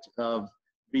that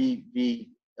we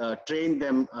train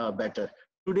them better.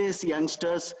 Today's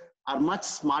youngsters are much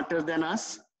smarter than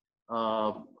us.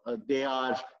 They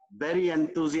are very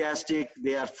enthusiastic.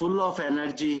 They are full of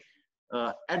energy.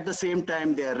 At the same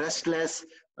time, they are restless.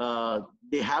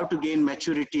 They have to gain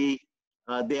maturity.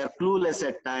 They are clueless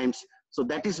at times. So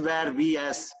that is where we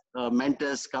as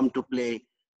mentors come to play.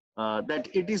 That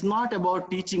it is not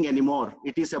about teaching anymore.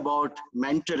 It is about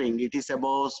mentoring. It is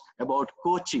about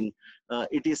coaching.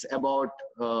 It is about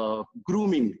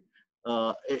grooming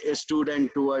a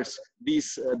student towards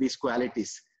these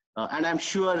qualities. And I'm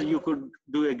sure you could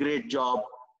do a great job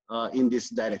in this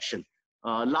direction.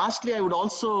 Lastly, I would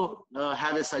also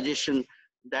have a suggestion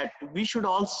that we should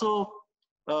also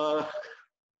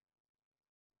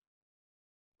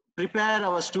prepare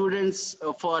our students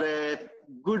for a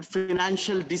good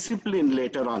financial discipline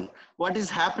later on. What is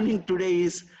happening today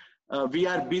is we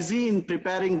are busy in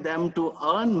preparing them to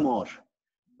earn more,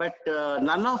 but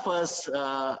none of us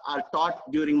are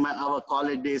taught during our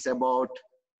college days about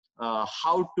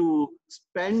how to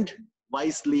spend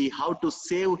wisely, how to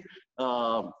save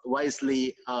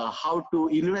wisely, how to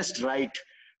invest right,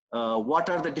 what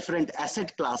are the different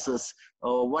asset classes,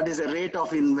 what is the rate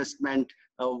of investment,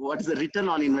 what is the return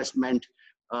on investment,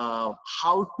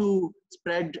 how to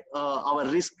spread our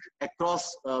risk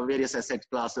across various asset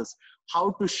classes,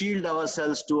 how to shield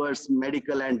ourselves towards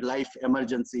medical and life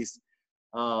emergencies,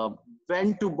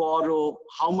 when to borrow,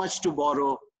 how much to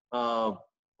borrow,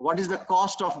 what is the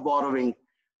cost of borrowing.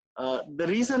 The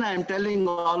reason I am telling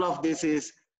all of this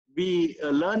is we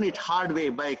learn it hard way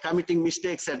by committing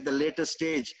mistakes at the later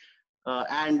stage.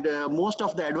 And most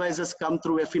of the advisors come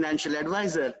through a financial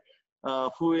advisor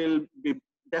who will be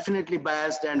definitely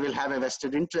biased and will have a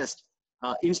vested interest.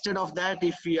 Instead of that,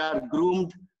 if we are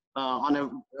groomed on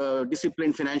a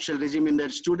disciplined financial regime in their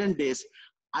student days,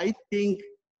 I think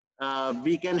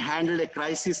we can handle a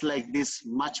crisis like this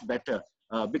much better.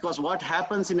 Because what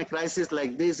happens in a crisis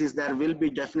like this is there will be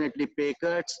definitely pay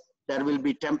cuts, there will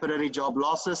be temporary job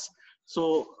losses.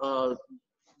 So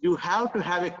you have to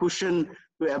have a cushion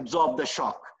to absorb the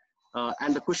shock.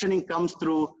 And the cushioning comes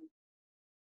through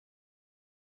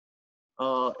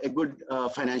a good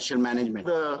financial management.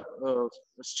 The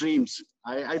streams,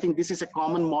 I think this is a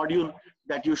common module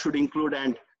that you should include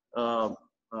and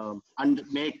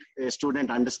make a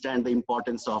student understand the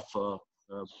importance of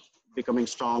becoming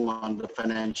strong on the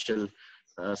financial,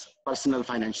 personal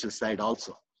financial side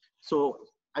also. So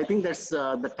I think that's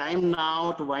the time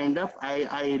now to wind up.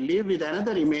 I leave with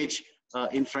another image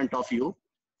in front of you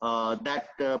that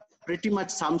pretty much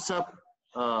sums up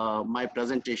my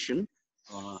presentation.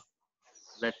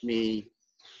 Let me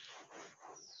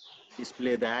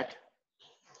display that.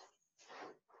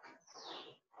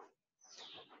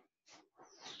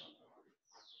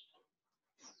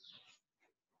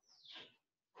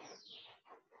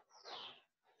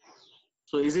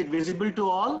 So is it visible to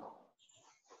all?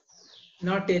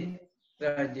 Not yet,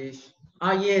 Rajesh.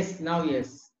 Ah, yes, now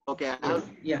yes. Okay. Yes.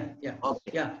 Yeah. Yeah.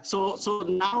 Okay. Yeah. So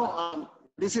now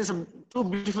this is two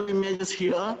beautiful images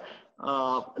here.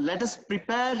 Let us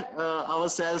prepare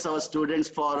ourselves, our students,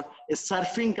 for a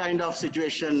surfing kind of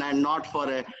situation and not for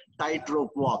a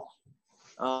tightrope walk.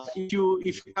 If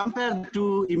you compare the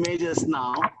two images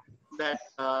now, that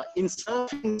in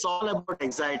surfing it's all about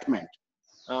excitement,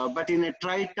 but in a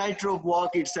tightrope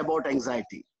walk it's about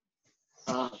anxiety.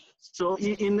 So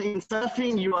in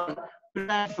surfing, you are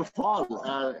prepared to fall.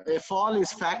 A fall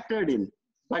is factored in,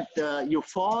 but you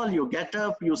fall, you get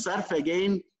up, you surf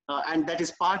again, and that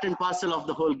is part and parcel of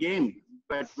the whole game.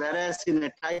 But whereas in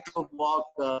a tightrope walk,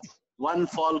 one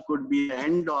fall could be the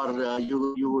end, or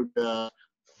you would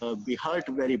be hurt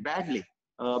very badly.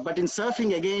 But in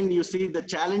surfing, again, you see the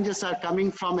challenges are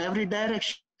coming from every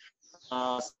direction.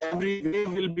 Every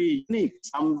wave will be unique.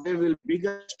 Some wave will be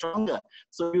bigger, stronger.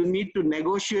 So you need to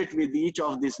negotiate with each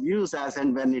of these views as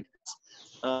and when it is.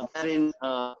 In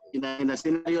a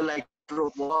scenario like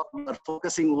walk, we are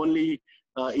focusing only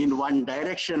in one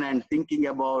direction and thinking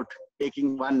about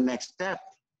taking one next step.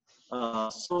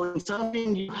 So in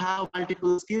surfing, you have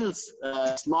multiple skills.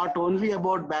 It's not only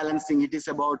about balancing, it is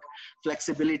about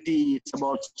flexibility, it's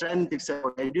about strength, it's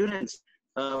about endurance.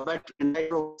 But in that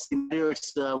scenario,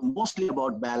 it's mostly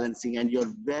about balancing, and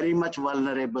you're very much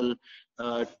vulnerable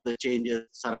to the changes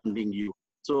surrounding you.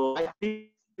 So I think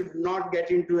we should not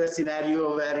get into a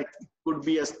scenario where it could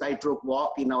be a tightrope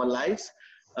walk in our lives.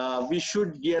 We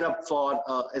should gear up for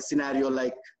a scenario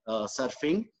like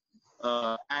surfing.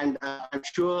 And I'm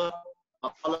sure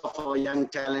all of our young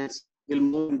talents will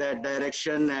move in that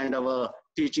direction, and our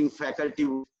teaching faculty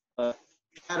will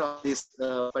take care of this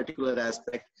particular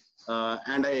aspect.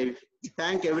 And I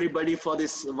thank everybody for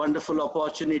this wonderful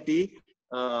opportunity.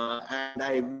 And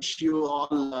I wish you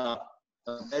all a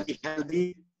very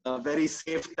healthy, very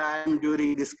safe time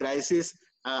during this crisis.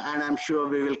 And I'm sure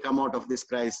we will come out of this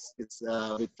crisis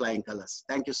with flying colors.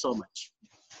 Thank you so much.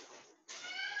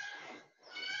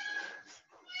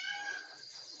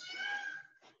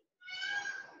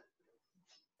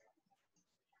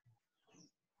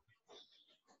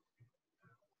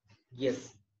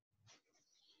 Yes.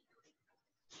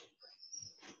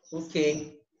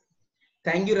 Okay.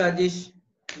 Thank you, Rajesh.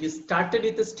 You started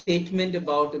with a statement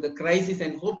about the crisis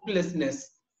and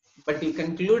hopelessness, but you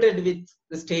concluded with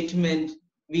the statement,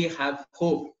 we have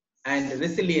hope and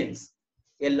resilience.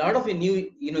 A lot of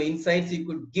new insights you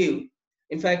could give.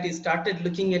 In fact, you started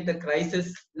looking at the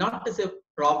crisis not as a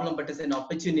problem, but as an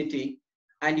opportunity.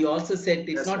 And you also said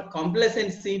it's not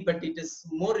complacency, but it is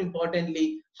more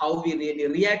importantly how we really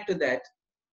react to that.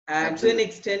 And to an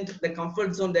extent, the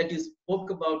comfort zone that you spoke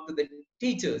about to the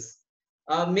teachers,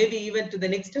 maybe even to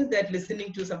the extent that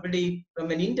listening to somebody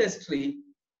from an industry,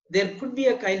 there could be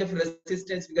a kind of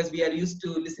resistance because we are used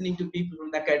to listening to people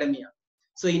from the academia.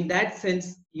 So in that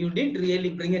sense, you did really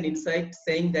bring an insight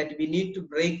saying that we need to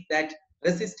break that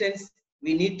resistance.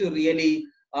 We need to really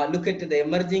look at the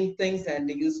emerging things. And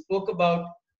you spoke about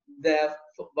the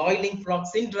boiling frog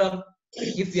syndrome.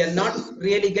 If we are not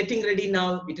really getting ready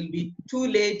now, it will be too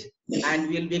late and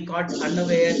we'll be caught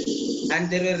unaware. And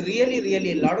there were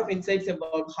really a lot of insights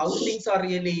about how things are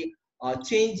really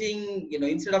changing,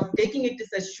 instead of taking it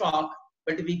as a shock,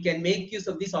 but we can make use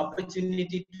of this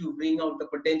opportunity to bring out the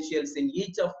potentials in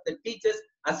each of the teachers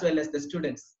as well as the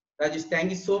students. Rajesh,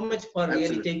 thank you so much for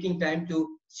really taking time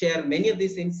to share many of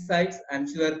these insights. I'm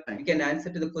sure we can answer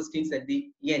to the questions at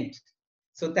the end.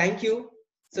 So thank you.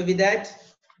 So with that,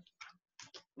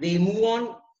 we move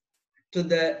on to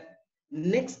the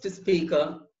next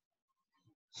speaker.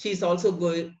 She's also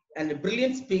good and a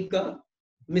brilliant speaker,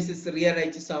 Mrs. Ria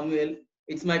Raichu Samuel.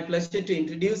 It's my pleasure to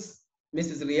introduce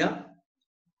Mrs. Ria.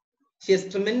 She has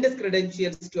tremendous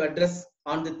credentials to address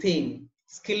on the theme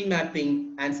skill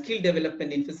mapping and skill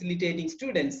development in facilitating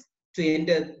students to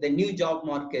enter the new job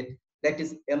market that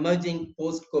is emerging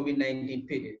post-COVID-19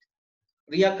 period.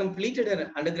 Ria completed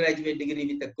her undergraduate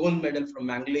degree with a gold medal from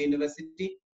Anglo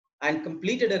University and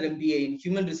completed her MBA in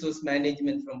Human Resource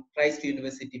Management from Christ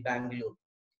University, Bangalore.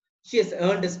 She has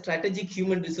earned a Strategic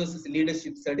Human Resources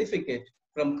Leadership Certificate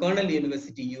from Cornell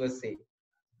University, USA.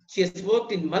 She has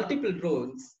worked in multiple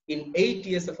roles in 8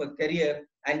 years of her career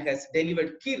and has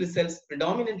delivered key results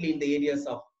predominantly in the areas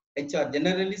of HR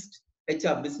generalist,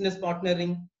 HR business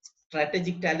partnering,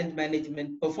 strategic talent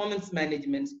management, performance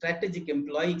management, strategic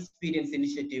employee experience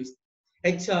initiatives,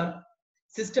 HR,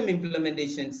 system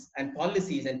implementations, and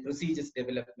policies and procedures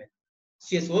development.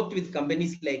 She has worked with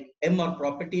companies like MR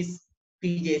Properties,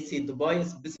 PJC Dubai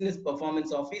as Business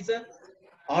Performance Officer,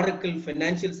 Oracle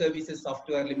Financial Services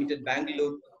Software Limited,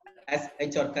 Bangalore as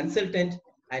HR consultant,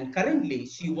 and currently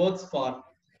she works for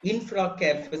Infra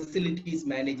Care Facilities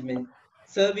Management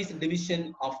Service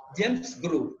Division of GEMS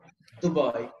Group,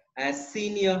 Dubai, as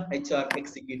Senior HR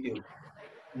Executive.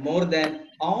 More than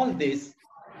all this,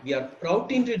 we are proud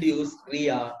to introduce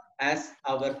Ria as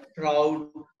our proud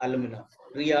alumna.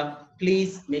 Ria,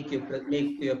 please make your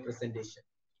presentation.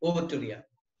 Over to Ria.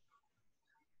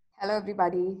 Hello,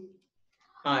 everybody.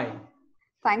 Hi.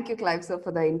 Thank you, Clive, sir,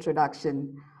 for the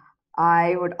introduction.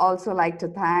 I would also like to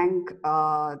thank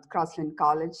Crossland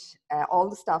College, all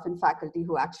the staff and faculty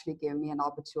who actually gave me an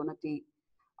opportunity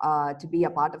to be a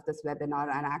part of this webinar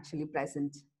and actually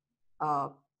present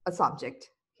a subject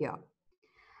here.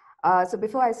 So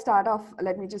before I start off,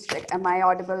 let me just check, am I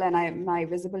audible and am I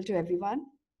visible to everyone?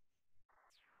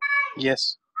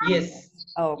 Yes. Yes.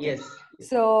 Okay. Yes.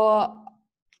 So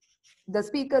the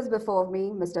speakers before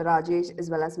me, Mr. Rajesh, as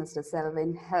well as Mr.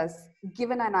 Selvin, has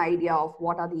given an idea of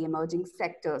what are the emerging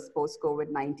sectors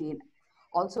post-COVID-19.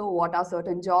 Also, what are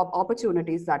certain job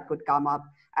opportunities that could come up,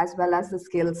 as well as the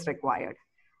skills required.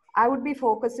 I would be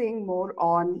focusing more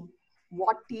on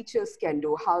what teachers can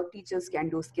do, how teachers can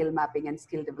do skill mapping and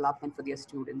skill development for their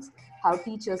students, how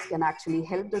teachers can actually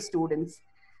help the students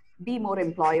be more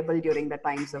employable during the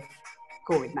times of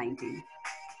COVID-19.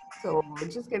 So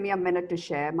just give me a minute to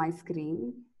share my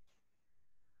screen.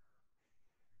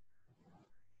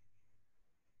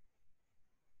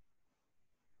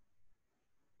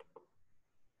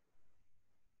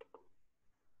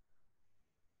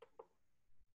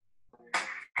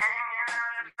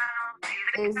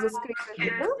 Is the screen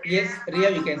visible? Yes,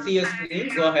 Ria, we can see your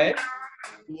screen. Go ahead.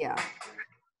 Yeah.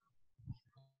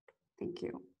 Thank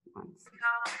you. One second.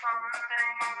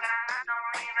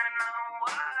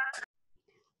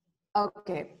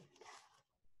 Okay.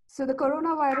 So the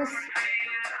coronavirus,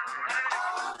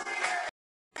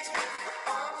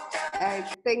 I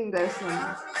think there's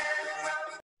some.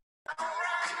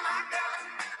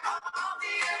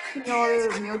 Can you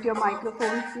all mute your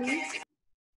microphone, please?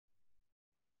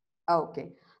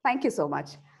 Okay. Thank you so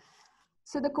much.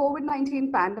 So the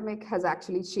COVID-19 pandemic has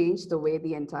actually changed the way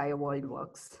the entire world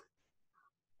works.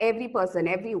 Every person,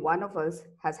 every one of us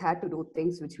has had to do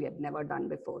things which we have never done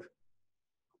before.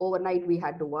 Overnight, we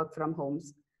had to work from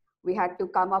homes. We had to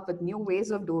come up with new ways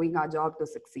of doing our job to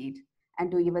succeed and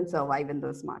to even survive in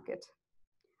this market.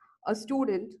 A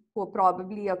student who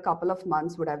probably a couple of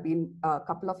months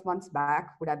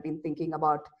back would have been thinking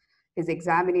about his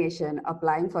examination,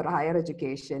 applying for higher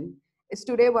education, is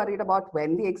today worried about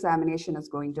when the examination is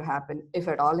going to happen, if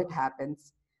at all it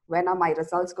happens, when are my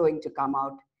results going to come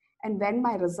out, and when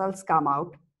my results come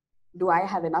out, do I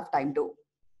have enough time to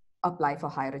apply for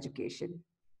higher education?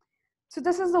 So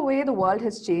this is the way the world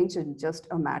has changed in just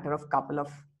a matter of couple of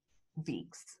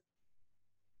weeks.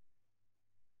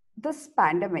 This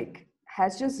pandemic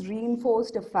has just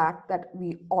reinforced the fact that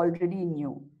we already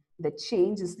knew that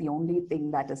change is the only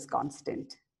thing that is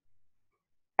constant.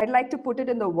 I'd like to put it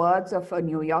in the words of a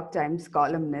New York Times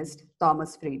columnist,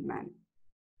 Thomas Friedman.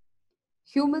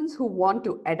 Humans who want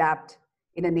to adapt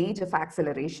in an age of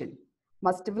acceleration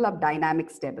must develop dynamic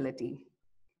stability.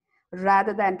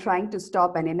 Rather than trying to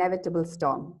stop an inevitable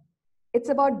storm, it's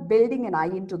about building an eye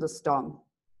into the storm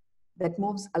that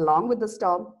moves along with the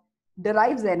storm,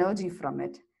 derives energy from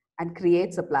it, and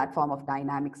creates a platform of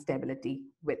dynamic stability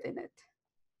within it.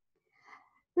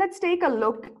 Let's take a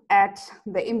look at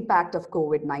the impact of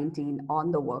COVID-19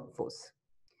 on the workforce.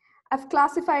 I've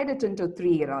classified it into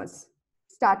 3 eras,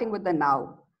 starting with the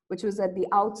now, which was at the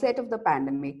outset of the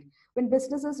pandemic, when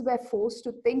businesses were forced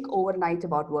to think overnight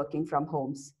about working from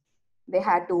homes. They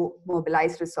had to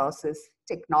mobilize resources,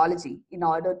 technology, in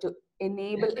order to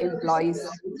enable employees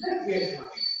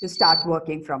to start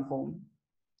working from home.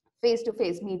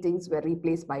 Face-to-face meetings were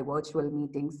replaced by virtual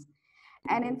meetings.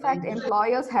 And in fact,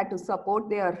 employers had to support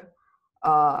their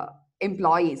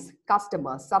employees,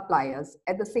 customers, suppliers,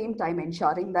 at the same time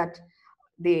ensuring that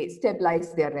they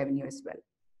stabilize their revenue as well.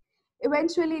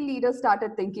 Eventually, leaders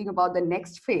started thinking about the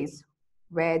next phase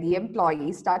where the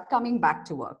employees start coming back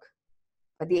to work.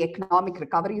 But the economic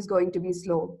recovery is going to be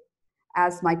slow.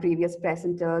 As my previous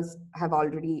presenters have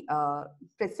already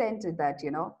presented that,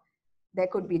 there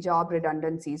could be job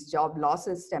redundancies, job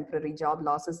losses, temporary job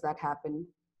losses that happen.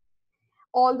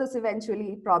 All this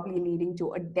eventually probably leading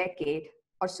to a decade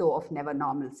or so of never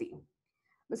normalcy.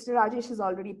 Mr. Rajesh has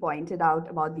already pointed out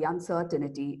about the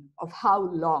uncertainty of how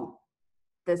long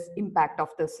this impact of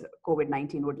this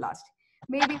COVID-19 would last.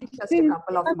 Maybe it's just a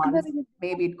couple of months,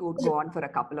 maybe it could go on for a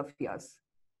couple of years.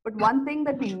 But one thing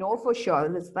that we know for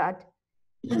sure is that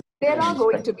there are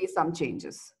going to be some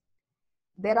changes.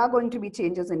 There are going to be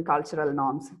changes in cultural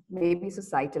norms, maybe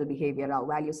societal behavior, our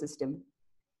value system.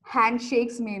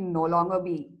 Handshakes may no longer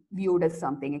be viewed as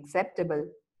something acceptable.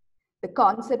 The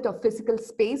concept of physical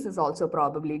space is also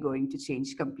probably going to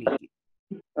change completely.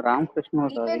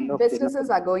 Even businesses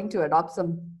are going to adopt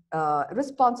some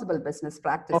responsible business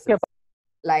practices,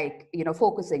 like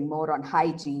focusing more on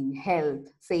hygiene,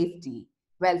 health, safety,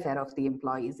 welfare of the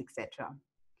employees, etc.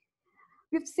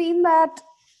 We've seen that.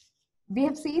 We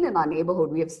have seen in our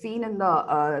neighborhood, we have seen in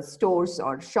the stores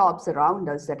or shops around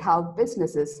us that how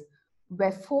businesses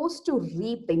were forced to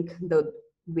rethink the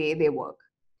way they work.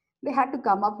 They had to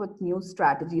come up with new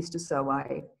strategies to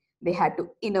survive. They had to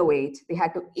innovate, they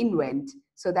had to invent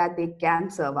so that they can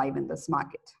survive in this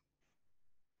market.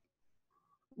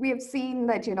 We have seen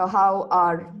that, how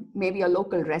our maybe a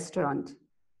local restaurant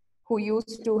who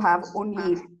used to have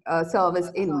only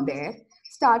service in there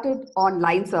started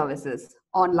online services,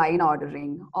 online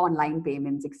ordering, online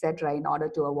payments, etc., in order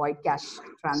to avoid cash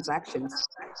transactions.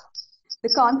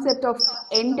 The concept of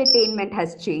entertainment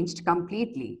has changed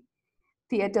completely.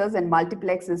 Theaters and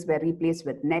multiplexes were replaced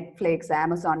with Netflix,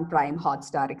 Amazon Prime,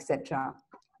 Hotstar, etc.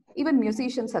 Even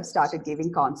musicians have started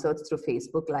giving concerts through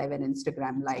Facebook Live and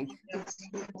Instagram Live.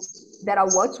 There are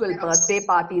virtual birthday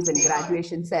parties and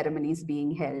graduation ceremonies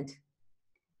being held.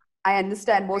 I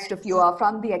understand most of you are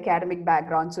from the academic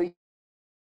background, so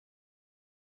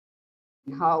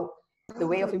how the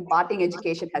way of imparting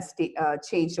education has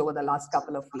changed over the last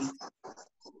couple of weeks.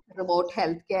 Remote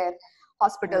healthcare,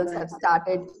 hospitals have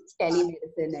started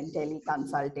telemedicine and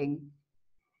teleconsulting.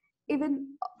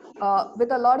 Even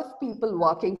with a lot of people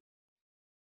working